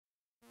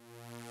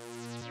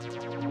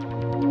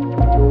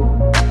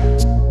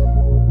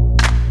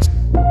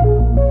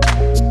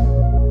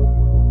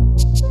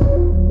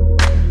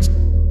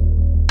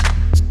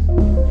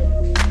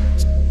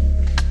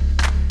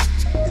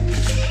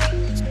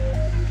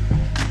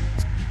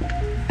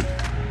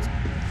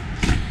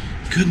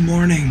Good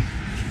morning.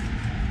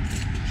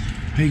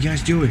 How you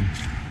guys doing?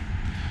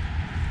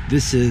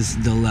 This is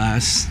the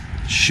last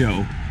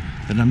show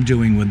that I'm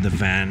doing with the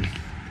van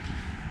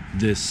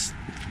this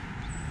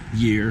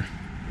year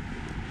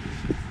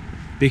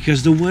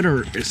because the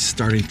weather is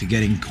starting to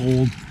getting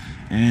cold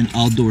and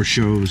outdoor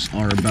shows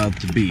are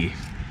about to be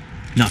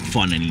not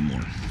fun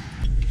anymore.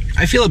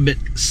 I feel a bit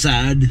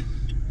sad,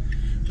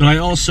 but I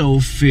also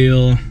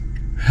feel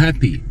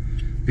happy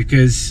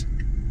because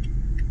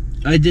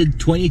I did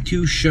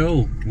 22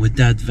 shows with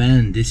that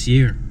van this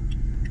year.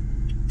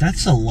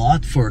 That's a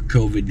lot for a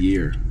COVID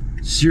year.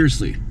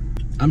 Seriously.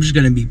 I'm just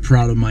gonna be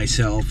proud of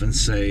myself and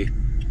say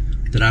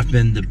that I've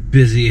been the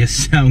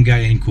busiest sound guy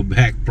in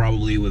Quebec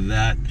probably with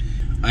that.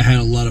 I had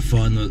a lot of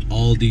fun with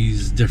all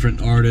these different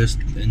artists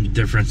in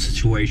different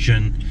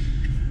situation,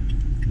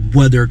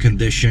 weather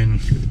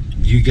condition.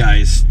 You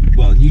guys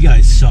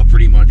saw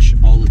pretty much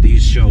all of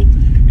these shows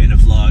in a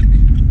vlog.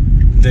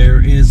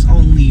 There is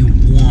only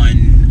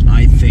one,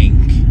 I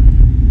think,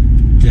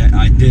 that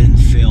I didn't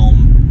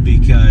film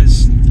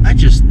because I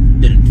just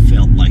didn't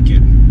feel like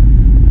it.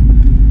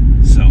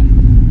 So,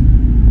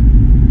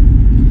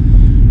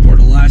 for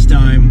the last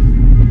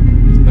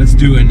time, let's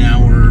do an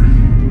hour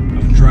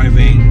of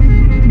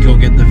driving, go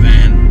get the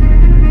van,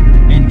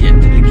 and get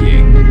to the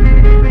gig.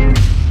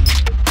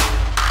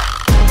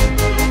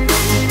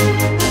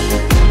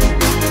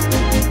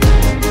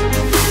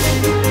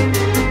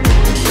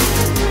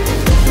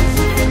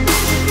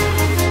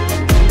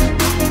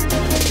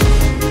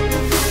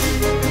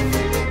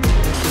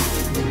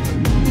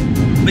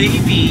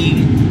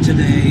 Maybe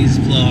today's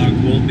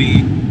vlog will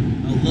be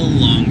a little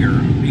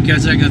longer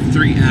because I got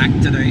 3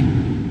 acts today.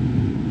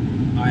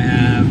 I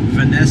have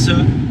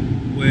Vanessa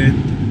with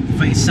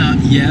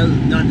Vincent Yell,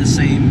 not the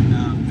same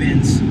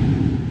Vince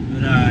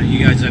that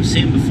you guys have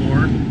seen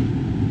before,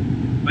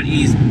 but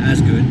he's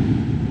as good.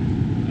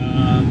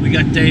 We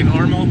got Dave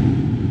Armo,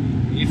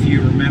 if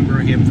you remember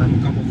him from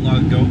a couple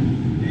vlogs ago,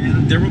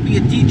 and there will be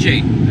a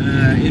DJ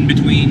in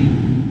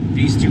between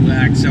these 2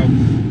 acts. So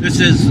this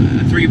is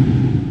a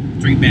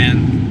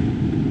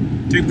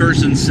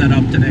three-person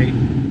setup today,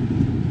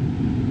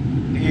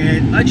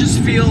 and I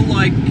just feel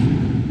like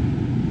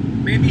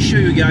maybe show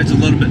you guys a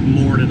little bit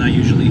more than I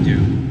usually do,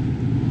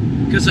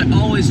 because I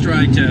always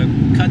try to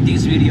cut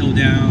these videos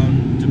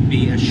down to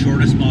be as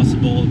short as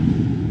possible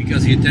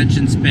because the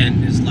attention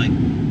span is like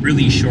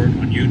really short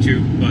on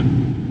YouTube. But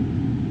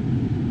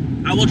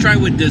I will try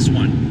with this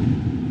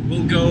one.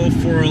 We'll go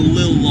for a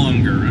little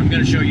longer. I'm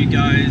gonna show you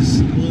guys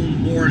a little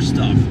more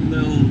stuff, a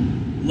little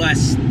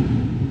less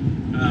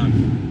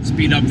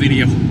speed up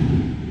video.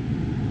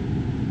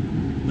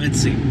 Let's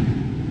see.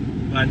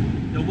 But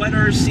the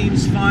weather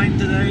seems fine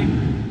today.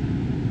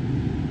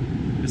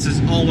 This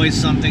is always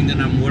something that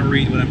I'm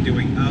worried when I'm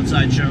doing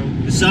outside show.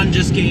 The sun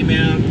just came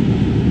out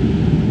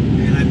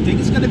and I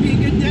think it's gonna be a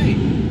good day.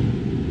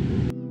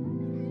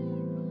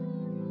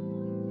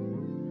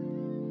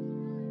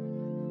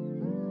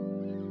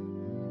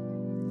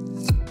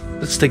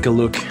 Let's take a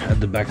look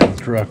at the back of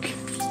the truck.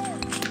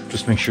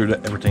 Just make sure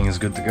that everything is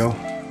good to go.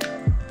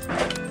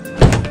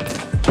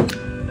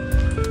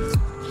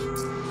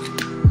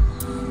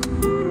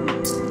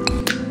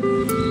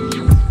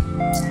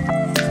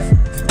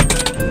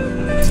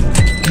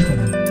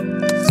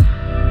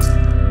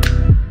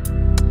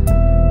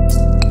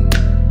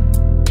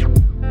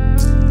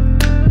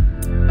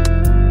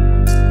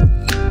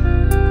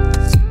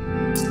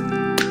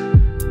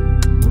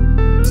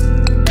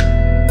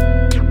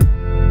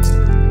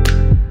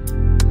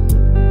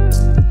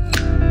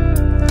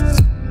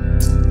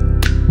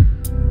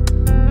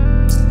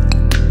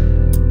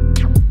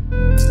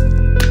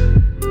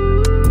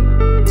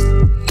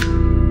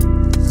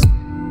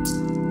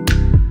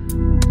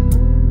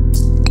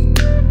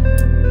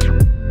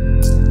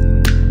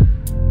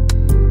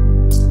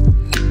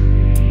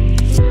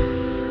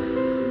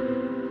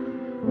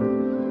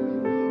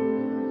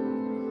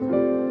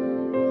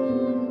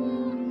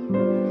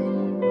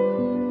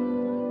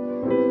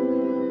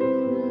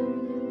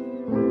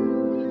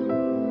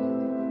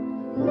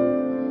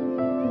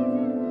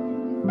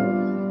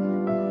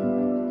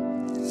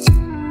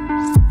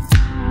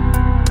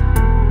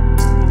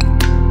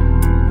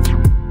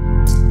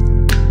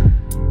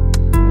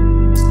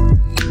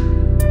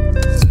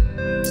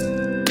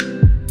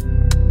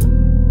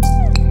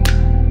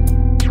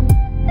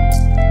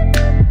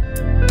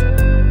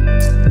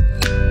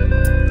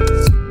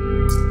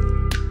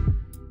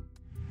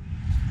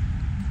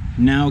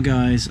 Now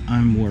guys,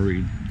 I'm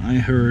worried. I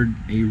heard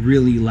a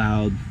really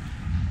loud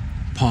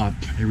pop,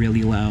 a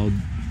really loud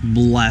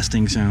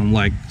blasting sound,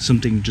 like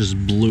something just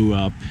blew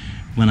up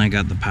when I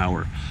got the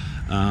power.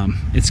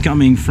 It's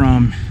coming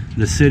from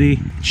the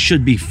city. It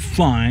should be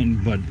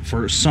fine, but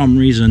for some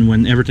reason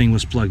when everything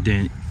was plugged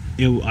in,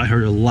 I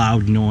heard a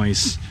loud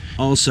noise.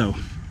 Also,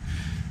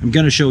 I'm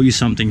gonna show you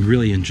something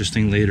really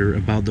interesting later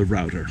about the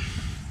router.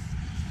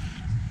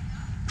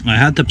 I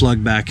had to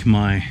plug back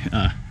my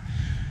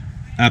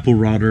Apple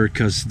router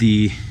because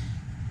the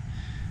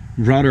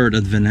router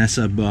that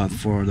Vanessa bought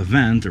for the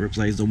van to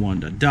replace the one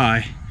that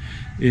died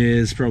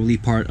is probably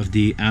part of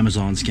the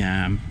Amazon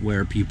scam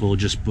where people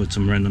just put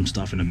some random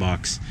stuff in a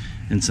box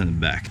and send it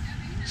back.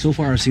 So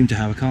far I seem to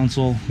have a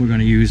console. We're going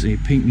to use a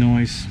pink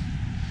noise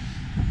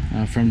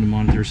from the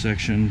monitor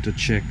section to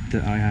check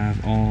that I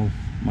have all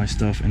my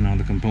stuff and all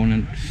the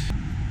component,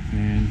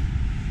 and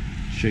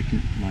check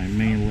my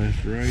main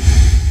left right.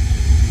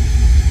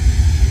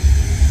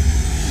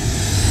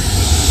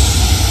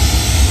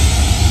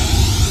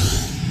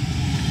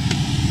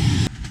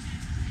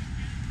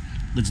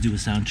 Let's do a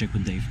sound check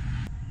with Dave.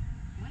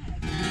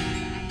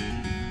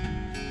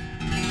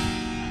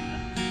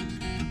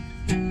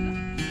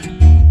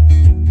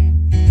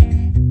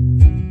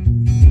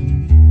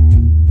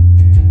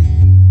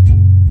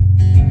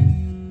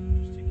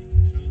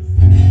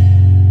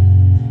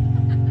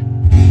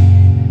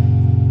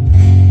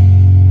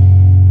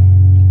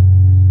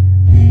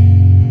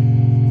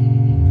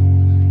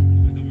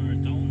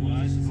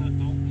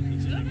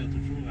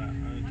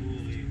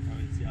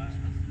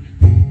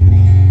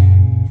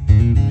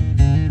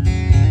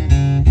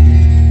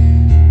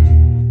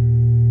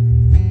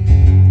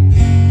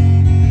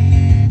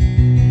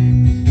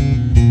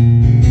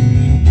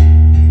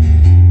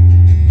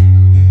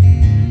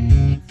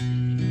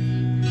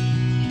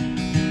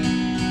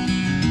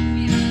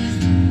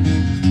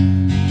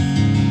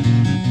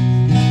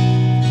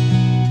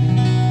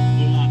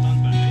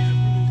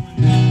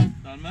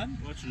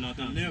 Tu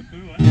l'entendais un peu,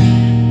 ouais.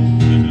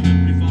 Un peu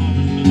plus fort,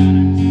 je te donne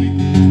un petit peu.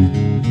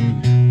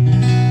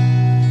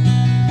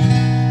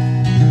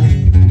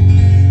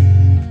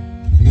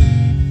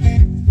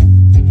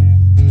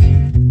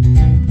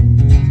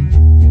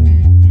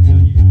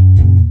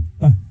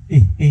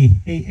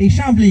 Hey,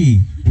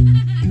 Chambly!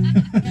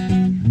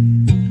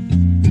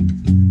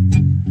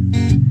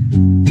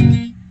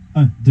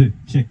 1, 2,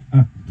 check,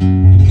 1.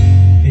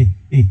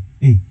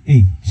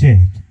 Hey,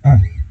 check, 1.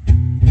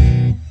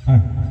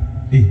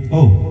 Et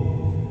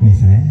oh, mes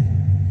frères.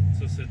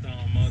 Ça, c'est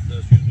en mode,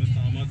 excuse-moi, c'est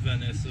en mode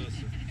Vanessa,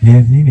 ça.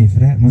 Bienvenue, mes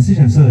frères. Moi aussi,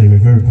 j'aime ça, les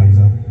reverb, par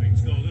exemple. Avec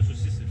du chorus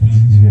aussi, c'est le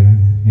fun.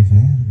 Mes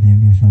frères,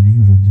 bienvenue à Chambly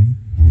aujourd'hui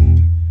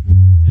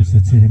pour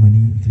cette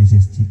cérémonie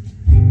ecclésiastique.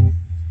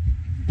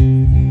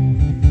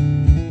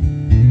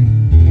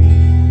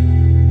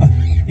 Ah,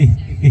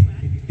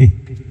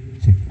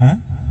 check. Hein?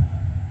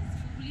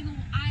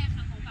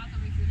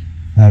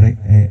 Ah,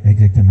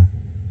 exactement.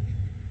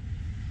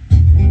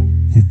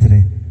 C'est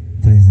très,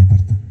 très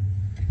important.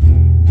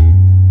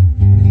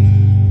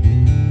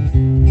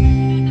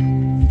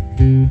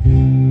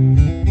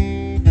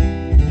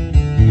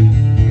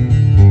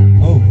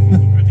 Oh!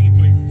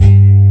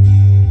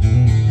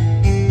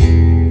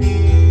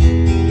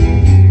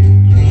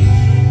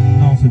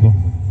 Non, c'est bon.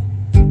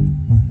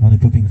 On n'est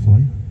pas Pink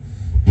Floyd.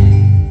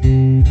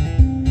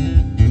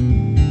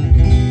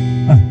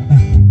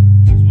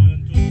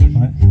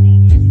 Ouais.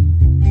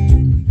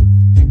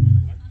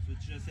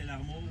 J'essaie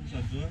l'armoire, ça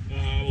te va?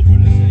 On peut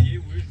l'essayer,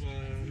 oui. Je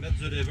vais mettre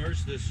du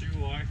reverse dessus,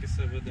 voir ce que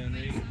ça va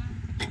donner.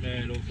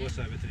 Mais l'autre fois,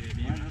 ça avait très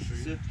bien marché.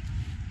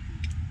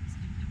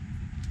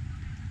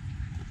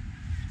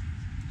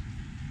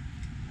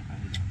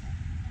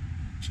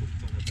 Sauf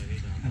ton appareil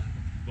dans la...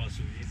 Je m'en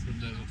souviens, c'est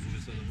de retrouver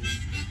ça drôle.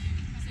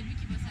 Celui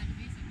qui va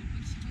s'arriver, ça veut pas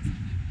qu'il va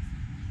s'arriver.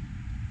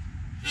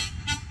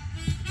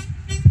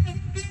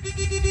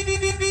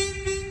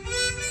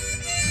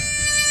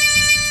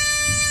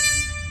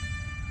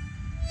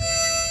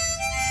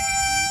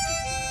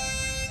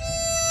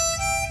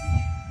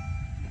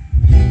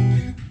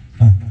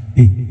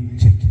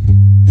 Check.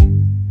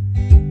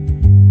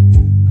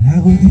 La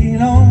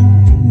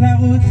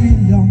route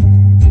est longue,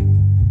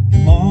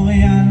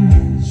 Montréal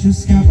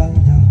jusqu'à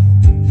Val-d'Or.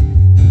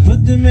 Pas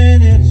de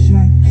minutes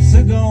chaque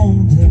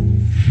seconde,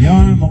 y a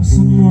un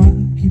morceau de moi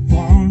qui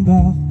prend le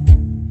bord.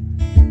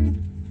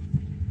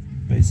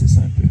 Baissez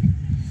ça un peu.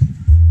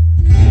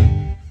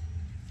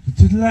 J'ai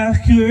tout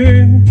l'air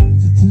creux,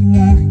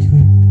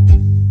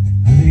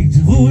 avec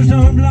du rouge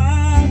dans le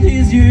blanc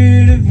des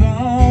yeux, le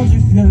vent du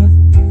fleuve.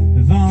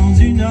 Le vent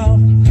du nord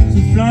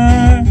souffle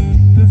un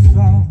peu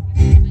fort.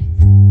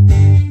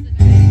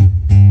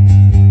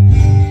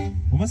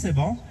 Pour moi c'est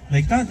bon.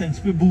 Le temps est un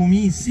petit peu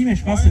boomy ici, mais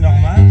je pense que c'est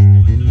normal.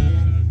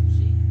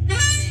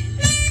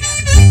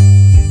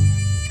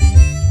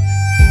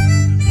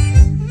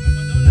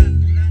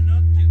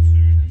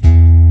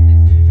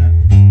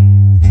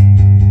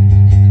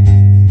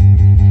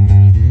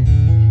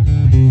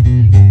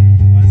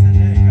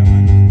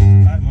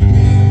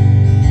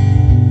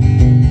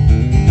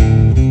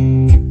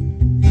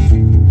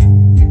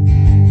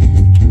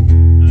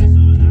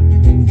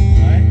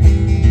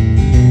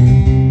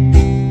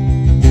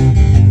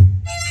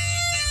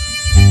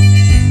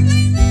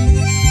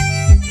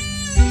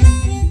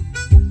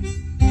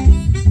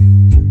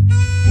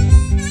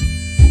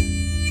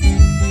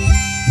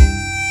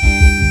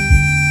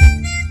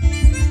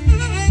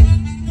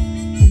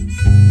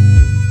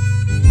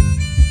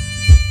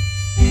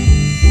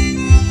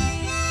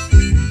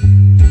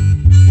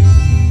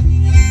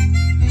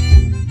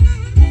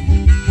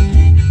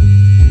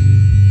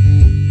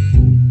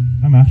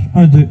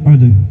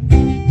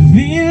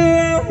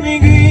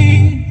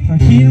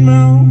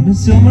 mais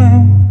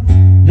sûrement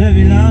de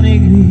ville en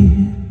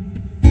aiguille,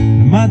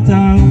 le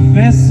moteur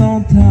fait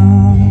son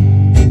temps.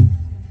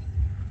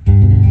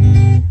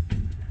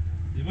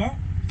 C'est bon?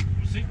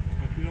 Je sais,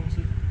 pas plus long que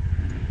ça.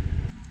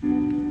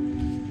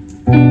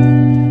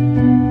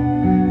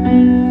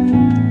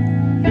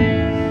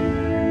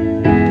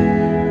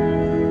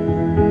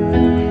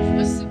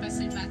 Je sais pas si c'est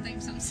passé le matin, il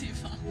me semble que c'est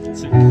fort.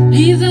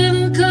 L'hiver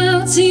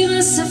encore tire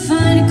à sa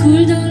fin, il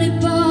coule dans les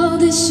ports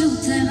des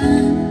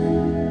souterrains.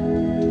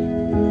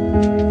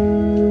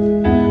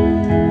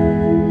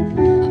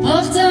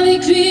 Apporte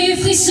avec lui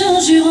frissons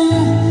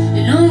jurons,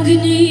 les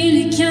longues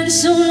nuits, les cales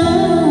sont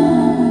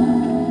longs.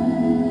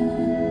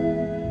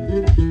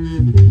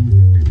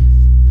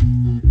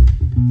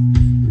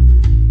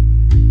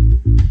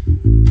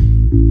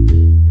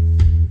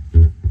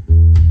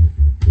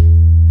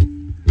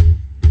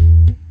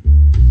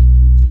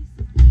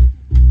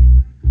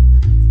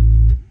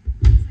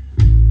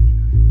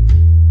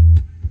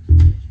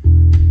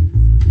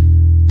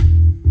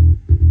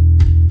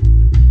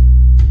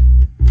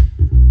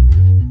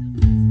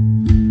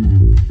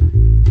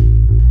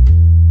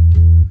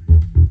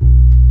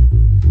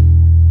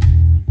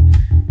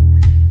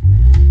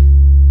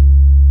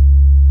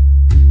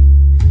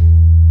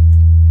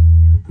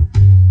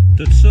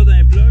 T'as-tu ça dans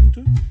les plugs,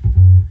 toi?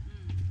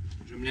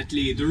 Je vais me mettre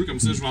les deux, comme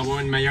ça je vais avoir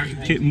une meilleure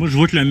idée. Ok, moi je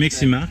vois que le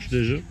mix il marche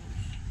déjà.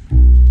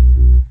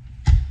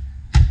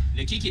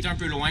 Le kick est un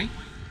peu loin.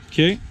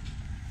 Ok.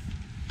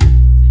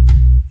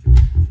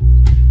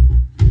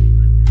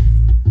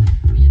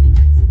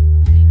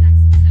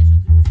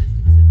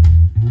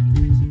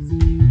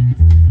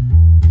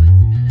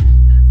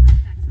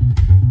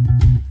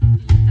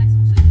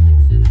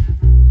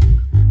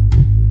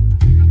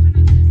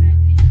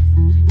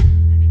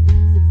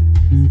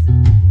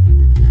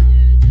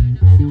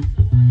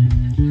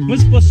 Moi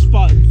c'est pas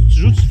super.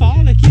 Tu joues-tu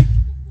fort le kick?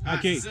 Ah,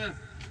 Ok. c'est ça.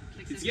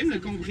 Si tu aimes le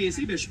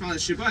compresser, ben je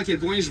sais pas à quel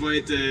point je vais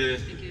être...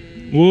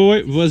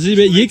 Ouais, vas-y.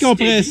 Ben, il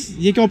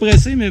est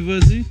compressé, mais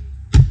vas-y.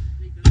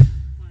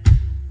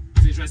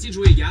 Je vais essayer de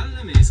jouer égal,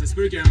 là, mais ça se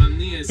peut qu'à un moment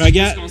donné, si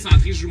je suis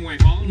concentré, je joue moins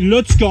fort.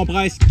 Là, tu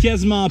compresses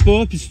quasiment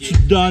pas, puis si tu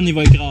te donnes, il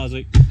va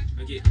écraser.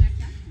 Ok.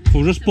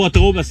 Faut juste pas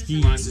trop parce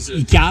qu'il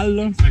il cale,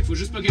 là. Fait qu'il faut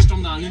juste pas que je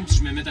tombe dans l'une puis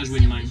je me mette à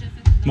jouer de même.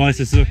 Ouais,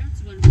 c'est ça.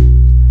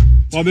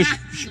 Ouais, ben,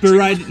 je peux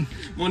ride.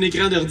 Mon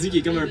écran d'ordi qui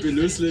est comme un peu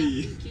lousse, là,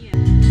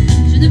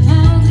 Je ne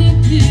prendrai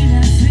plus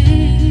la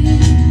fuite.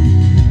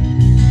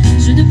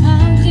 Je ne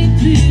prendrai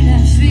plus la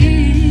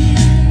fuite.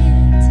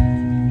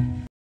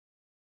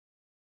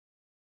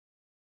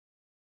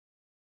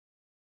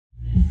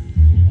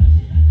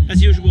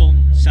 As usual,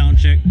 sound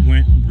check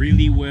went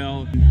really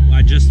well.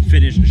 I just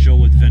finished the show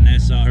with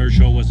Vanessa. Her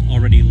show was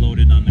already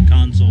loaded on the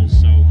console,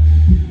 so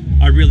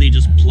I really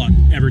just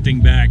plugged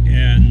everything back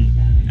and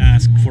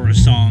asked for a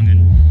song,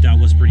 and that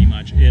was pretty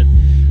much it.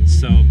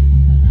 So,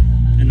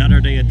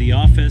 another day at the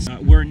office.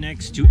 We're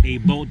next to a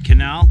boat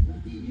canal,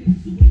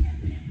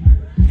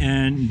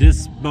 and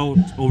this boat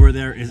over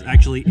there is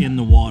actually in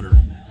the water.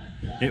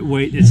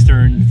 It's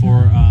turned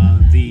for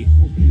the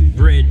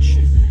bridge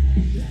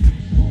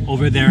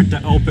over there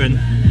to open.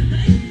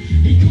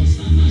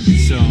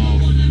 So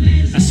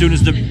as soon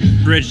as the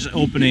bridge is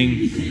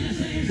opening,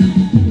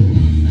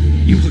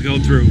 you will go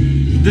through.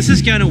 This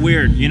is kind of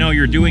weird, you know,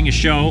 you're doing a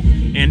show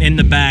and in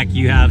the back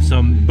you have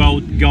some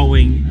boat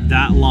going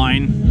that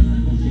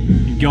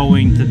line,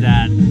 going to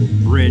that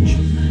bridge.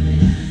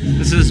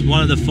 This is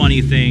one of the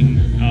funny things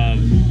of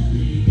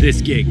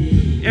this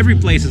gig. Every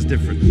place is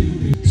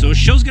different. So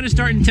show's gonna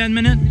start in 10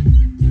 minutes.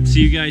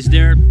 See you guys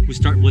there. We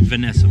start with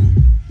Vanessa.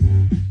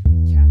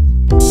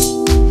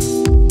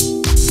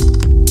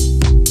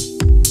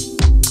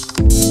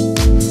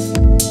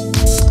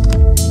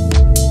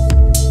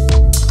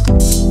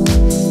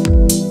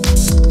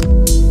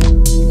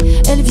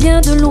 Elle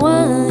vient de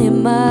loin,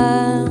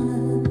 Emma.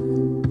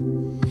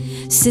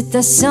 C'est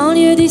à 100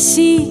 lieues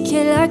d'ici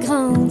qu'elle a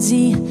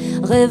grandi,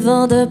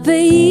 rêvant d'un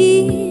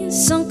pays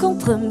sans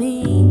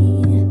compromis,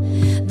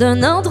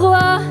 d'un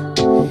endroit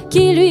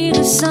qui lui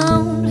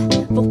ressemble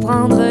pour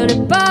prendre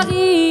le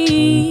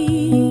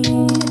pari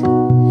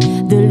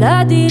de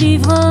la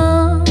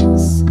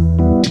délivrance.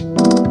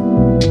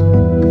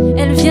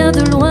 Elle vient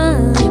de loin,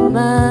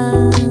 Emma,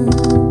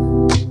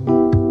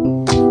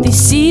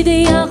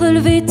 décidée à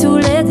relever tous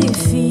les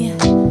défis.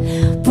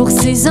 Pour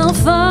ses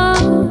enfants,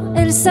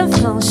 elle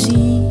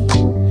s'affranchit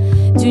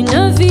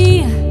d'une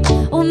vie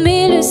au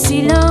mille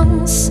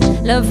silences.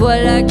 La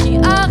voilà qui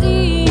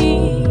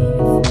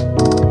arrive,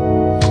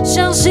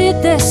 chargée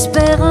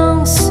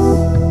d'espérance.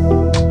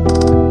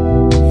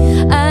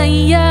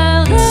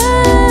 Ailleurs,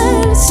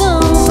 elle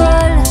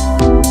s'envole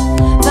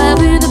vers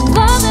une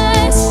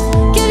promesse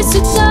qu'elle se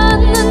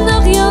donne à ne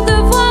rien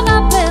devoir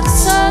à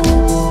personne.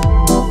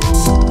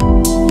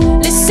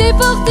 Laisser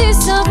porter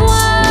sa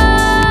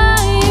voix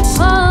et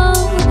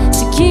prendre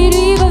ce qui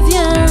lui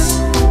revient.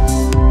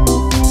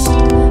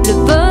 Le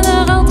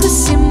bonheur entre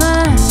ses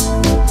mains,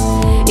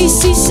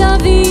 ici sa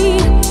vie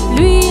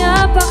lui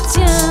appartient.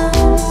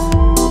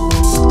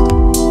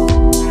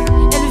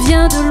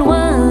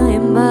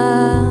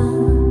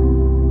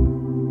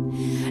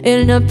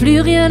 Elle n'a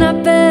plus rien à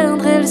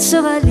perdre, elle se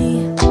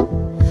rallie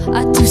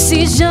à tous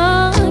ces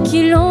gens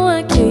qui l'ont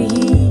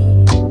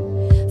accueillie.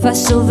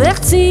 Face au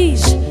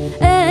vertige,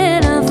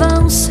 elle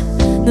avance,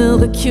 ne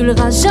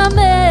reculera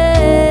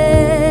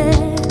jamais.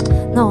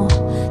 Non,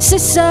 c'est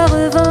sa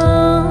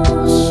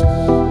revanche.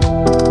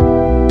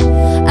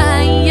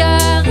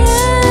 Ailleurs,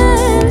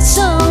 elle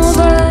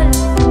s'envole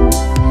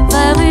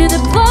vers une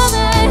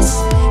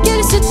promesse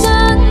qu'elle se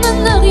donne,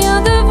 ne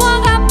rien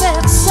devoir à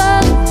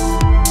personne.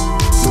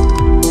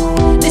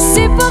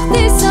 Laisser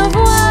porter sa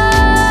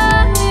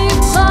voix et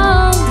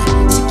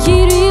prendre ce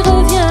qui lui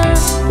revient.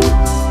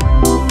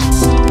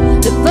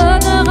 Le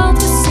bonheur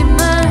entre ses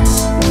mains,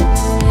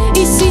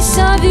 ici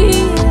sa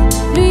vie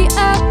lui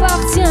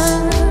appartient.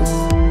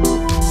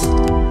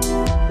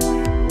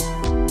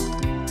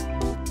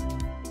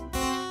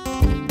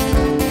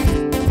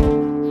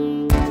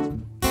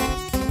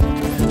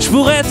 Je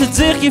pourrais te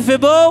dire qu'il fait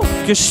beau,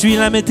 que je suis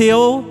la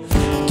météo,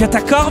 que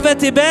ta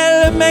corvette est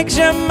belle, mais que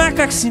j'aime ma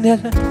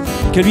coccinelle.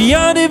 Que lui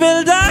a des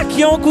belles dents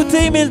qui ont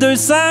coûté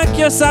 1200,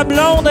 que sa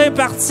blonde est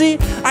partie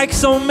avec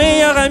son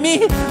meilleur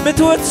ami. Mais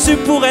toi tu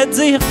pourrais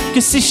dire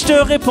que si je te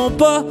réponds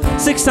pas,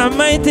 c'est que ça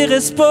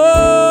m'intéresse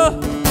pas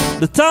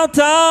de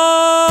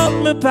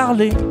t'entendre me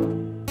parler.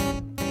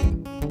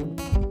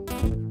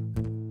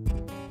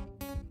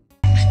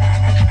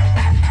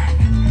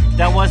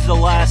 That was the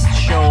last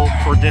show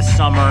for this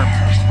summer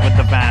with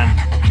the band.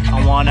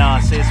 I want to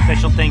say a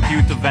special thank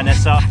you to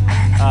Vanessa,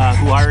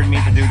 who hired me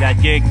to do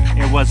that gig.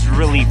 It was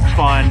really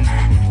fun.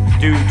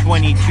 Do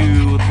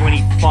 22,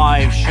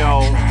 25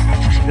 show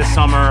this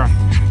summer.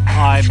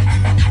 I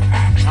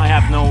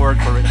have no word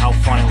for it, how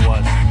fun it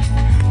was.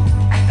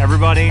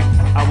 Everybody,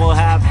 I will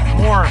have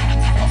more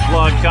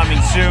vlog coming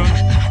soon.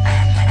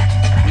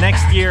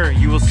 Next year,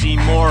 you will see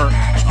more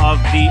of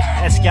the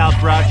Escale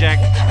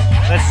project.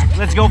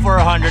 Let's go for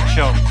 100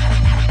 show.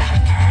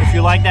 If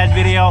you like that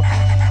video,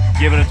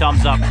 give it a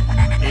thumbs up.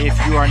 If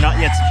you are not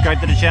yet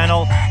subscribed to the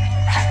channel,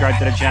 subscribe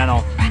to the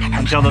channel.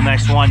 Until the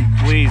next one,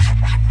 please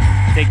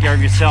take care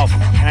of yourself,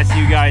 and I see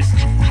you guys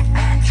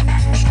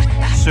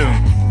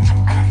soon.